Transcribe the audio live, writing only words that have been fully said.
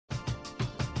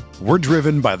We're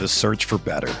driven by the search for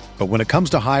better. But when it comes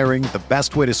to hiring, the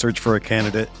best way to search for a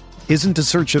candidate isn't to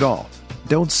search at all.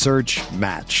 Don't search,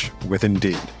 match with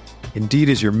Indeed. Indeed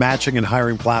is your matching and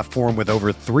hiring platform with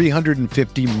over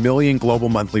 350 million global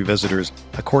monthly visitors,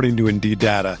 according to Indeed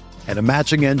data, and a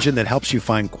matching engine that helps you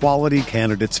find quality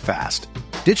candidates fast.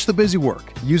 Ditch the busy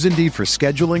work. Use Indeed for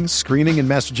scheduling, screening, and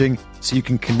messaging so you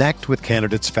can connect with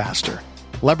candidates faster.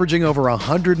 Leveraging over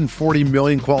 140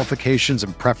 million qualifications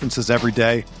and preferences every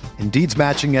day, Indeed's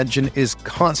matching engine is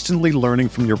constantly learning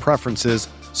from your preferences,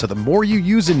 so the more you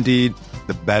use Indeed,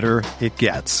 the better it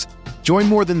gets. Join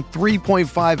more than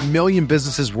 3.5 million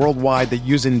businesses worldwide that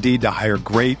use Indeed to hire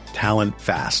great talent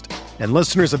fast. And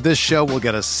listeners of this show will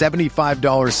get a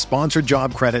 $75 sponsored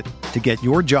job credit to get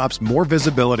your jobs more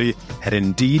visibility at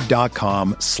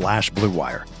Indeed.com/Blue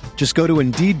Wire. Just go to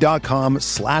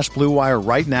Indeed.com/Blue Wire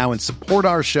right now and support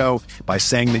our show by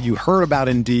saying that you heard about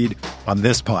Indeed on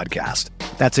this podcast.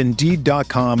 That's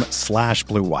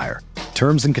Indeed.com/Blue Wire.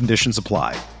 Terms and conditions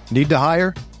apply. Need to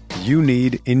hire? You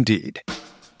need Indeed.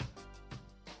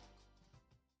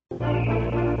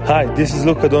 Hi, this is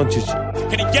Luka Doncic.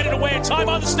 Can he get it away in time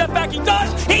on the step back? He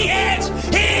does! He hits!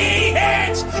 He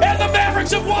hits! And the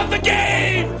Mavericks have won the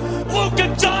game!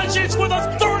 Luka Doncic with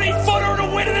a 30-footer to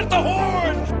win it at the horn!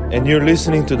 And you're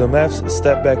listening to the Mavs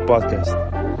Step Back Podcast.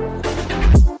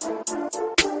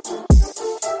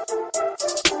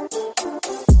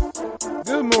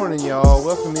 Good morning, y'all.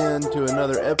 Welcome in to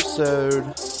another episode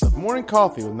of Morning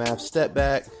Coffee with Mavs Step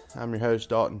Back. I'm your host,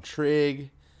 Dalton Trigg.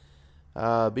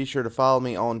 Be sure to follow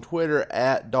me on Twitter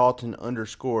at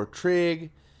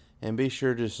Dalton_Trigg. And be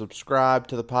sure to subscribe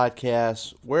to the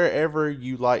podcast wherever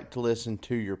you like to listen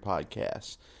to your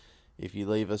podcasts. If you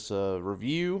leave us a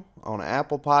review on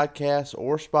Apple Podcasts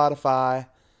or Spotify,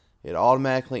 it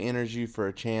automatically enters you for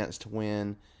a chance to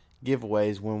win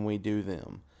giveaways when we do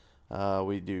them.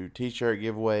 We do t-shirt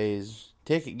giveaways,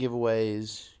 ticket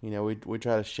giveaways. You know, we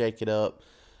try to shake it up.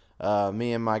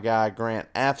 Me and my guy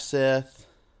Grant Afseth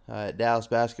at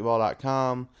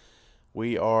DallasBasketball.com.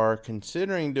 We are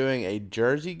considering doing a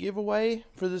jersey giveaway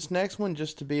for this next one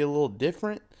just to be a little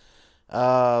different.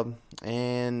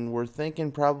 And we're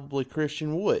thinking probably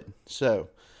Christian Wood. So,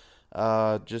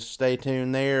 just stay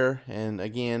tuned there. And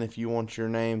again, if you want your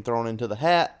name thrown into the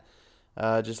hat,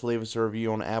 just leave us a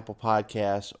review on Apple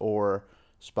Podcasts or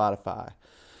Spotify.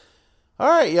 All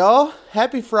right, y'all.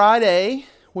 Happy Friday.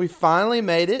 We finally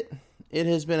made it. It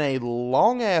has been a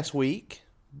long-ass week,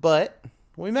 but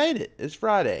we made it. It's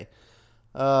Friday.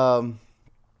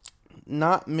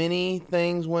 Not many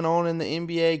things went on in the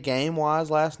NBA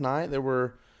game-wise last night. There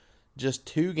were just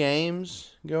 2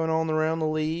 games going on around the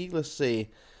league. Let's see.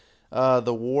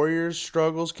 The Warriors'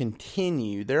 struggles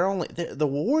continue. The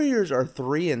Warriors are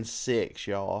 3-6,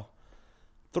 y'all.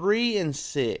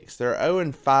 3-6. They're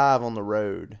 0-5 on the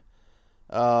road.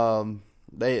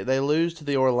 They lose to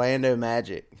the Orlando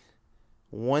Magic,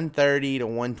 130 to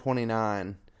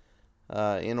 129,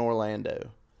 in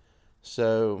Orlando.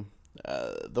 So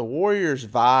the Warriors'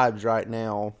 vibes right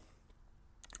now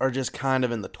are just kind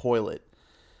of in the toilet.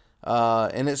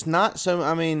 And it's not so,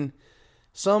 I mean,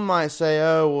 some might say,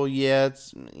 oh, well, yeah,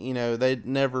 it's, you know, they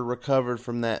never recovered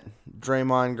from that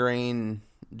Draymond Green,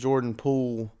 Jordan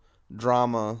Poole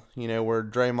drama, you know, where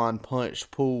Draymond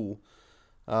punched Poole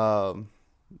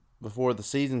before the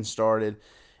season started.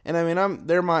 And, I mean,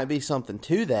 there might be something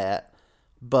to that,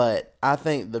 but I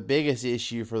think the biggest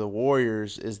issue for the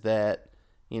Warriors is that,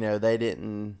 you know, they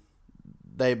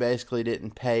basically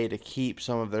didn't pay to keep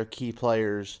some of their key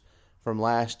players from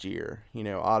last year. You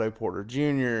know, Otto Porter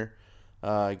Jr.,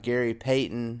 Gary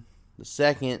Payton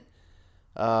II,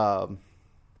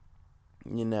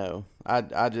 you know,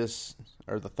 I just,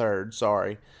 or the third,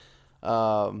 sorry.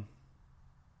 That's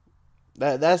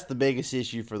the biggest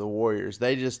issue for the Warriors.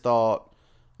 They just thought,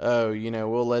 oh, you know,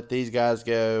 we'll let these guys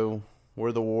go.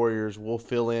 We're the Warriors. We'll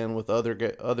fill in with other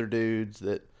dudes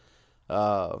that,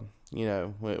 you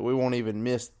know, we won't even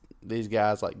miss these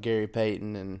guys like Gary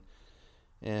Payton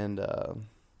and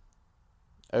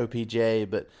OPJ,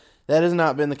 but that has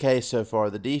not been the case so far.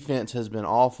 The defense has been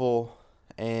awful,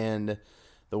 and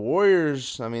the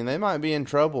Warriors, I mean, they might be in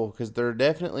trouble because they're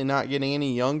definitely not getting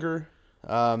any younger.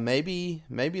 Maybe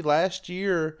last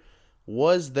year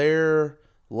was their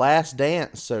last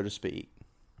dance, so to speak.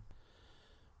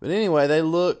 But anyway, they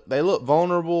look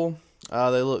vulnerable.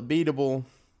 They look beatable,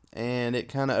 and it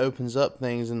kind of opens up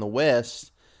things in the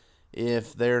West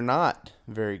if they're not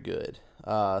very good.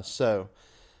 So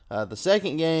the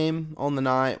second game on the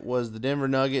night was the Denver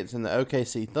Nuggets and the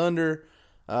OKC Thunder.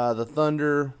 The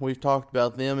Thunder, we've talked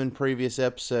about them in previous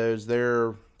episodes.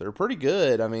 They're pretty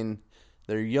good. I mean,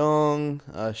 They're young.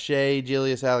 Shai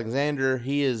Gilgeous-Alexander,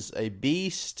 he is a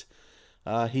beast.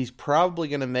 He's probably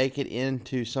going to make it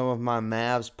into some of my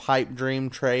Mavs pipe dream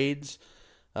trades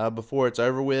before it's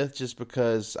over with, just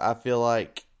because I feel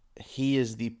like he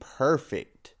is the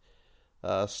perfect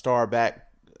star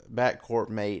backcourt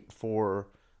mate for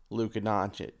Luka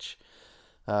Doncic.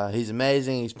 He's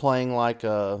amazing. He's playing like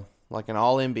an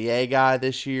All-NBA guy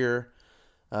this year,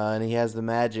 and he has the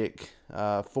Magic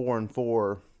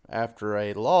 4-4 after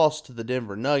a loss to the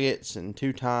Denver Nuggets and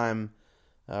two-time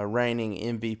reigning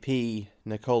MVP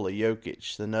Nikola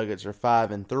Jokic. The Nuggets are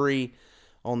 5-3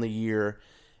 on the year,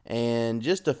 and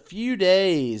just a few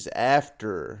days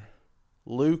after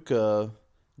Luka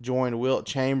joined Wilt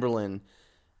Chamberlain,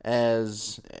 and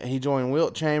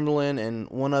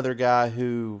one other guy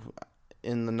who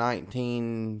in the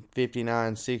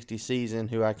 1959-60 season,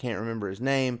 who I can't remember his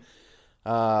name,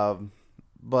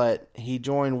 but he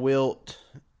joined Wilt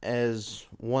as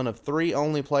one of three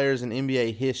only players in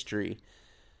NBA history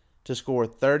to score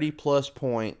 30-plus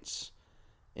points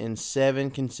in 7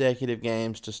 consecutive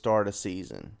games to start a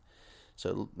season.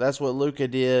 So that's what Luka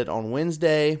did on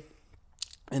Wednesday.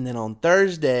 And then on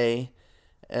Thursday,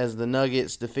 as the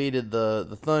Nuggets defeated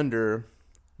the Thunder,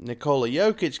 Nikola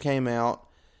Jokic came out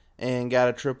and got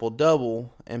a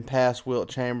triple-double and passed Wilt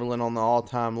Chamberlain on the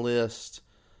all-time list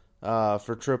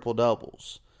for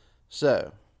triple-doubles.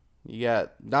 So, you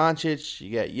got Doncic,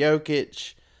 you got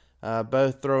Jokic,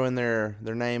 both throwing their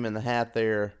name in the hat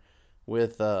there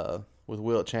with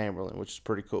Wilt Chamberlain, which is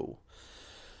pretty cool.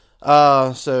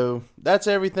 So, that's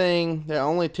everything. There are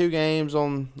only 2 games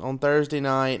on Thursday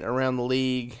night around the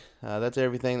league. That's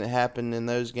everything that happened in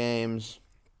those games.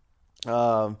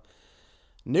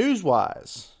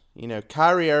 News-wise,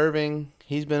 Kyrie Irving,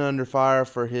 he's been under fire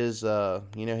for his,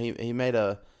 he made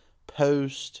a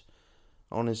post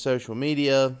on his social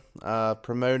media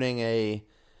promoting a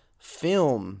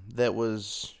film that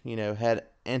was, had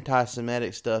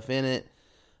anti-Semitic stuff in it.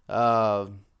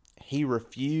 He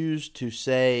refused to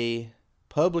say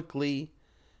publicly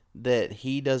that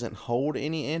he doesn't hold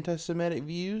any anti-Semitic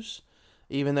views,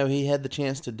 even though he had the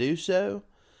chance to do so.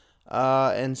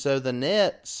 And so the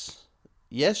Nets,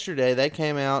 yesterday, they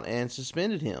came out and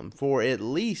suspended him for at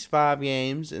least 5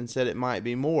 games and said it might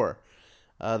be more.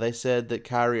 They said that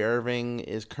Kyrie Irving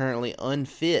is currently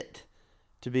unfit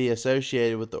to be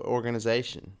associated with the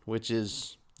organization, which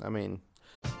is,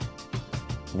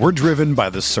 We're driven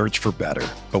by the search for better.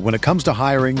 But when it comes to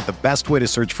hiring, the best way to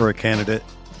search for a candidate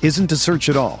isn't to search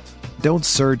at all. Don't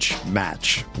search,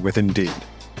 match with Indeed.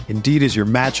 Indeed is your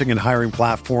matching and hiring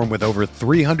platform with over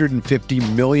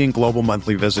 350 million global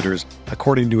monthly visitors,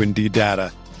 according to Indeed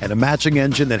data, and a matching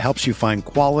engine that helps you find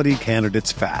quality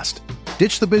candidates fast.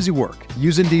 Ditch the busy work.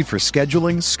 Use Indeed for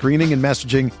scheduling, screening, and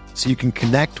messaging so you can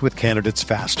connect with candidates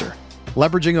faster.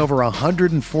 Leveraging over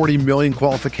 140 million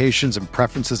qualifications and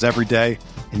preferences every day,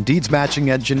 Indeed's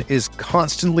matching engine is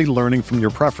constantly learning from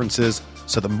your preferences,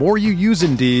 so the more you use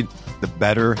Indeed, the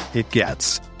better it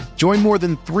gets. Join more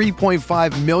than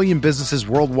 3.5 million businesses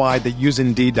worldwide that use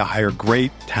Indeed to hire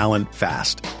great talent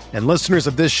fast. And listeners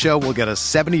of this show will get a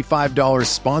 $75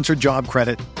 sponsored job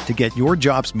credit to get your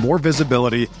jobs more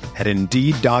visibility at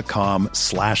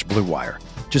Indeed.com/Blue Wire.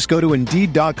 Just go to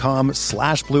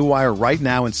Indeed.com/Blue Wire right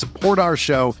now and support our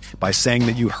show by saying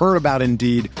that you heard about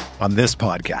Indeed on this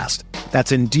podcast.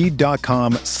 That's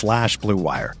Indeed.com/Blue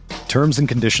Wire. Terms and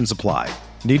conditions apply.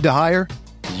 Need to hire?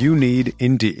 You need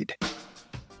Indeed.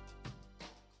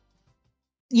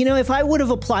 If I would have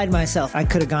applied myself, I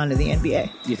could have gone to the NBA.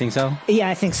 You think so? Yeah,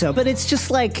 I think so. But it's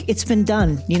just like, it's been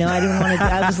done. I didn't want to,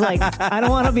 I was like, I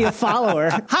don't want to be a follower.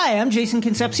 Hi, I'm Jason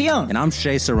Concepcion. And I'm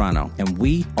Shea Serrano. And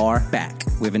we are back.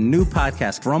 We have a new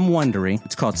podcast from Wondery.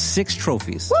 It's called 6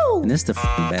 Trophies. Woo! And it's the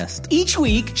best. Each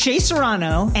week, Shea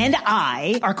Serrano and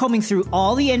I are combing through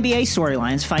all the NBA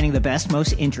storylines, finding the best,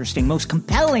 most interesting, most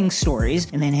compelling stories,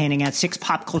 and then handing out 6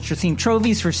 pop culture themed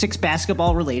trophies for 6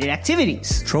 basketball related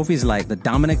activities. Trophies like the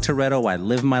Dominic Toretto I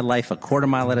Live My Life a Quarter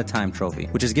Mile at a Time trophy,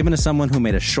 which is given to someone who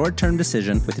made a short-term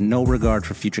decision with no regard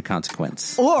for future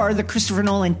consequence. Or the Christopher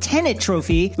Nolan Tenet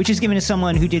trophy, which is given to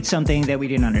someone who did something that we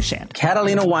didn't understand.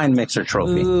 Catalina Wine Mixer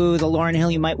trophy. Ooh, the Lauryn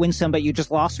Hill, you might win some, but you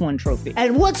just lost one trophy.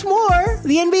 And what's more,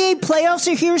 the NBA playoffs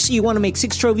are here, so you want to make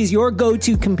 6 Trophies your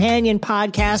go-to companion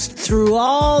podcast through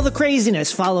all the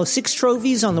craziness. Follow 6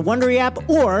 Trophies on the Wondery app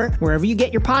or wherever you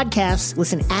get your podcasts.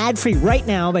 Listen ad-free right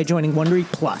now by joining Wondery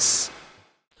Plus.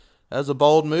 That was a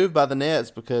bold move by the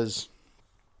Nets because,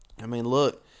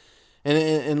 look,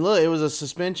 and look, it was a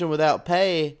suspension without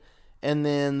pay, and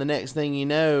then the next thing you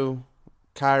know,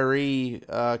 Kyrie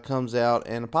comes out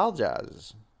and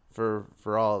apologizes for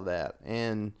all of that.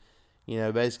 And,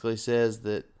 basically says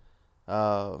that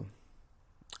I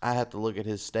have to look at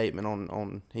his statement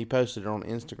on he posted it on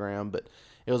Instagram, but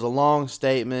it was a long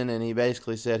statement, and he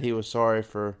basically said he was sorry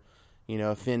for,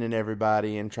 offending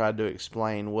everybody, and tried to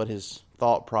explain what his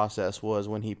thought process was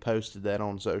when he posted that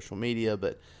on social media.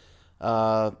 But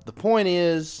the point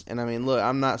is, and I mean, look,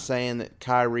 I'm not saying that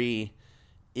Kyrie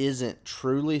isn't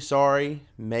truly sorry.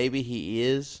 Maybe he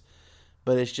is.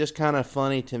 But it's just kind of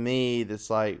funny to me that's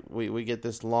like we get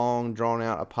this long,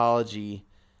 drawn-out apology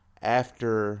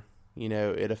after,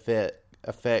 it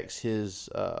affects his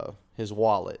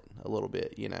wallet a little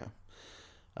bit,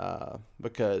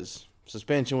 because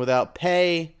suspension without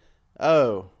pay,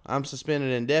 I'm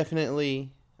suspended indefinitely,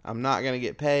 I'm not going to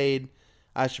get paid,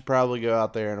 I should probably go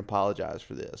out there and apologize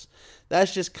for this.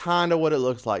 That's just kind of what it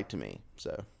looks like to me.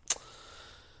 So,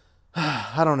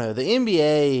 I don't know. The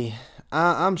NBA,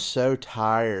 I'm so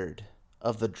tired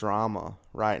of the drama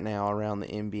right now around the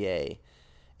NBA.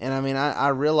 And I mean, I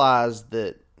realize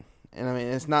that, and I mean,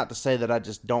 it's not to say that I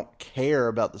just don't care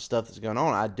about the stuff that's going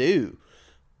on. I do.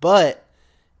 But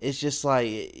it's just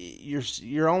like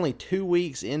you're only 2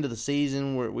 weeks into the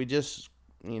season, where we just,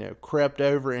 crept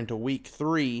over into week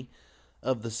 3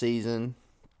 of the season.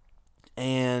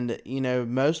 And,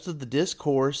 most of the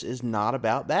discourse is not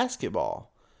about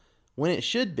basketball when it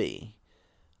should be.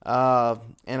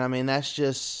 And I mean, that's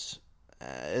just,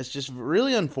 it's just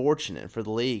really unfortunate for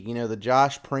the league. The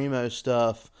Josh Primo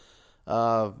stuff,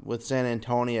 with San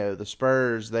Antonio, the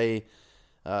Spurs,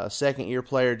 second-year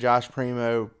player Josh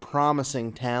Primo,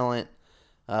 promising talent.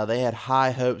 They had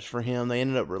high hopes for him. They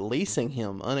ended up releasing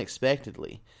him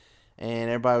unexpectedly. And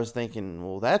everybody was thinking,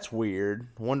 well, that's weird.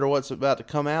 Wonder what's about to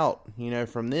come out,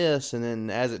 from this. And then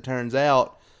as it turns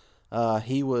out,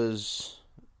 he was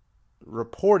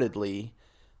reportedly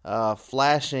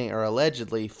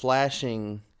allegedly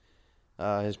flashing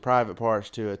his private parts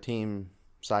to a team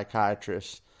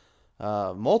psychiatrist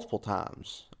multiple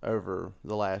times over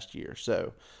the last year.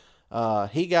 So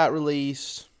he got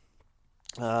released.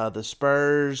 The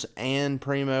Spurs and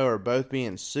Primo are both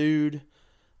being sued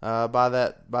by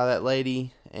that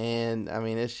lady, and I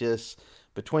mean, it's just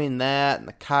between that and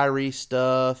the Kyrie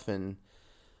stuff, and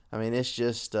I mean, it's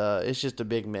just a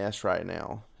big mess right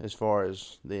now as far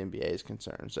as the NBA is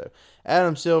concerned. So,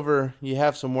 Adam Silver, you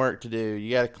have some work to do.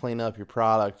 You got to clean up your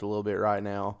product a little bit right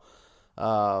now.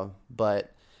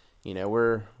 But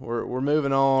we're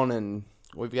moving on, and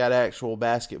we've got actual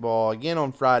basketball again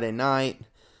on Friday night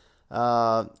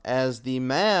as the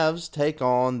Mavs take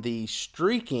on the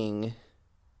streaking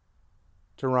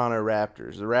Toronto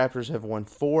Raptors. The Raptors have won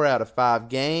 4 out of 5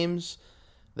 games.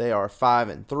 They are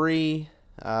 5-3.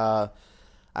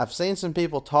 I've seen some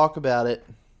people talk about it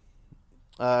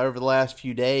over the last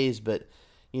few days, but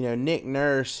Nick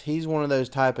Nurse, he's one of those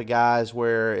type of guys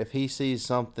where if he sees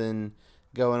something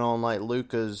going on like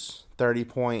Luka's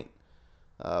 30-point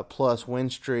plus win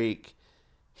streak,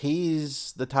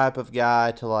 he's the type of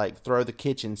guy to like throw the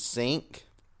kitchen sink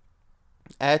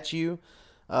at you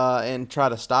and try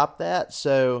to stop that.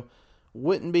 So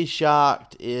wouldn't be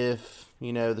shocked if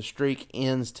the streak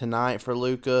ends tonight for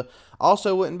Luka.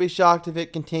 Also wouldn't be shocked if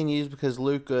it continues because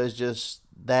Luka is just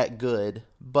that good.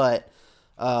 But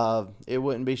it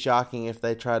wouldn't be shocking if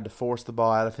they tried to force the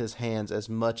ball out of his hands as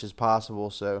much as possible.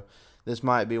 So this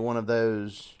might be one of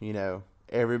those,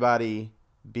 everybody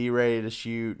be ready to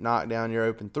shoot, knock down your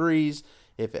open threes.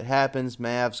 If it happens,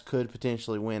 Mavs could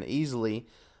potentially win easily.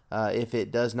 If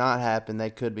it does not happen,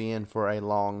 they could be in for a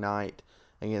long night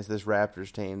against this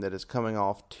Raptors team that is coming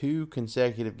off 2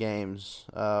 consecutive games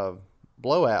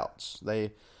blowouts.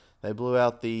 They blew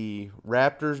out the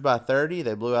Raptors by 30.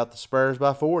 They blew out the Spurs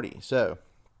by 40. So,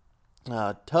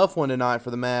 tough one tonight for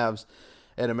the Mavs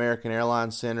at American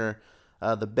Airlines Center.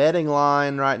 The betting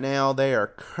line right now, they are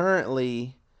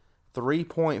currently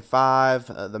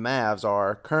 3.5. The Mavs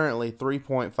are currently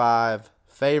 3.5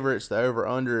 favorites. The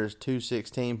over-under is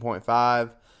 216.5.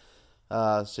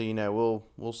 So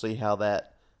we'll see how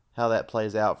that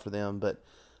plays out for them. But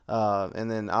and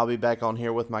then I'll be back on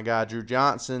here with my guy Drew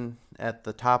Johnson at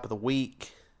the top of the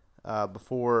week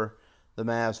before the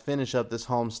Mavs finish up this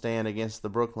homestand against the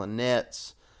Brooklyn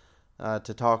Nets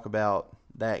to talk about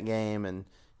that game and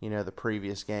the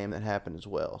previous game that happened as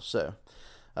well. So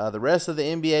the rest of the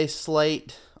NBA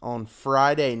slate on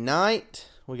Friday night,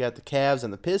 we got the Cavs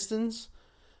and the Pistons.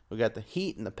 We got the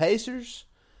Heat and the Pacers.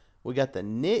 We got the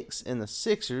Knicks and the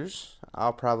Sixers.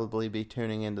 I'll probably be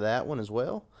tuning into that one as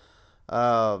well.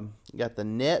 Got the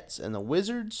Nets and the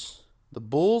Wizards. The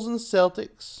Bulls and the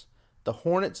Celtics. The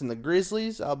Hornets and the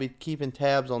Grizzlies. I'll be keeping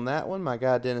tabs on that one. My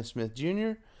guy Dennis Smith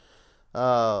Jr.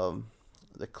 The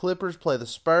Clippers play the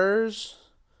Spurs.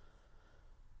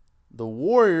 The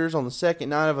Warriors on the second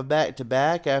night of a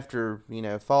back-to-back after,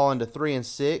 falling to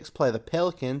 3-6, play the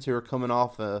Pelicans, who are coming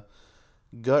off a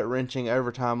gut-wrenching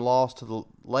overtime loss to the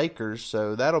Lakers,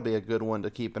 so that'll be a good one to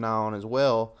keep an eye on as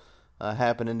well,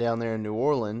 happening down there in New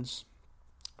Orleans.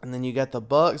 And then you got the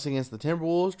Bucks against the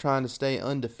Timberwolves trying to stay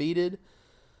undefeated.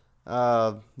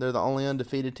 They're the only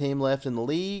undefeated team left in the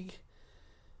league.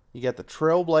 You got the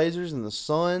Trailblazers and the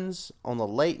Suns on the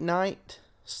late night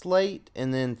slate.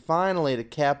 And then finally, to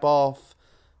cap off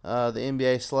the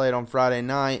NBA slate on Friday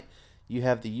night, you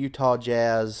have the Utah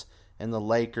Jazz and the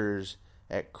Lakers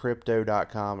at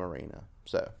Crypto.com Arena.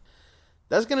 So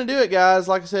that's going to do it, guys.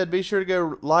 Like I said, be sure to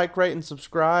go like, rate, and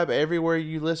subscribe everywhere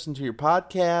you listen to your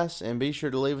podcasts. And be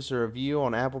sure to leave us a review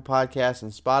on Apple Podcasts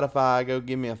and Spotify. Go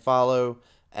give me a follow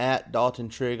at Dalton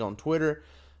Trigg on Twitter.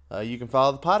 You can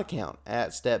follow the pod account at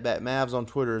StepBackMavs on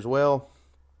Twitter as well.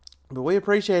 But we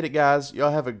appreciate it, guys.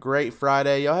 Y'all have a great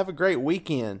Friday. Y'all have a great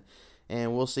weekend.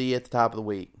 And we'll see you at the top of the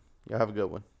week. Y'all have a good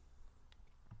one.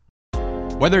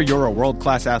 Whether you're a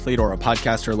world-class athlete or a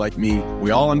podcaster like me,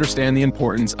 we all understand the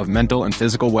importance of mental and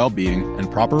physical well-being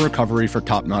and proper recovery for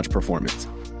top-notch performance.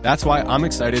 That's why I'm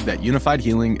excited that Unified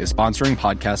Healing is sponsoring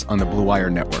podcasts on the Blue Wire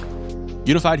Network.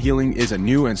 Unified Healing is a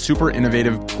new and super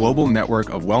innovative global network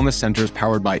of wellness centers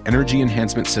powered by Energy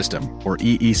Enhancement System, or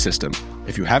EE System.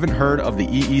 If you haven't heard of the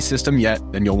EE System yet,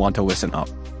 then you'll want to listen up.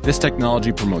 This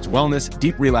technology promotes wellness,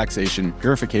 deep relaxation,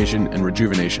 purification, and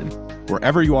rejuvenation.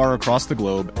 Wherever you are across the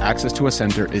globe, access to a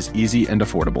center is easy and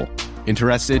affordable.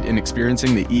 Interested in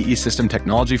experiencing the EE System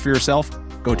technology for yourself?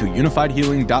 Go to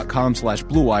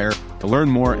unifiedhealing.com/bluewire to learn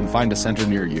more and find a center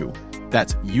near you.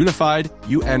 That's unified,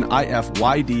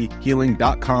 UNIFYD,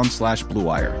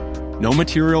 healing.com/bluewire. No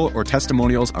material or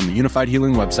testimonials on the Unified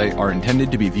Healing website are intended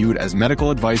to be viewed as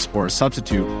medical advice or a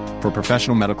substitute for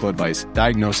professional medical advice,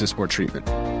 diagnosis, or treatment.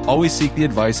 Always seek the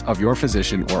advice of your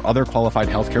physician or other qualified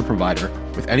healthcare provider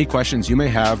with any questions you may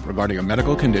have regarding a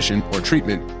medical condition or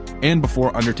treatment and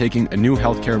before undertaking a new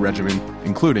healthcare regimen,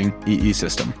 including EE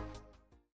System.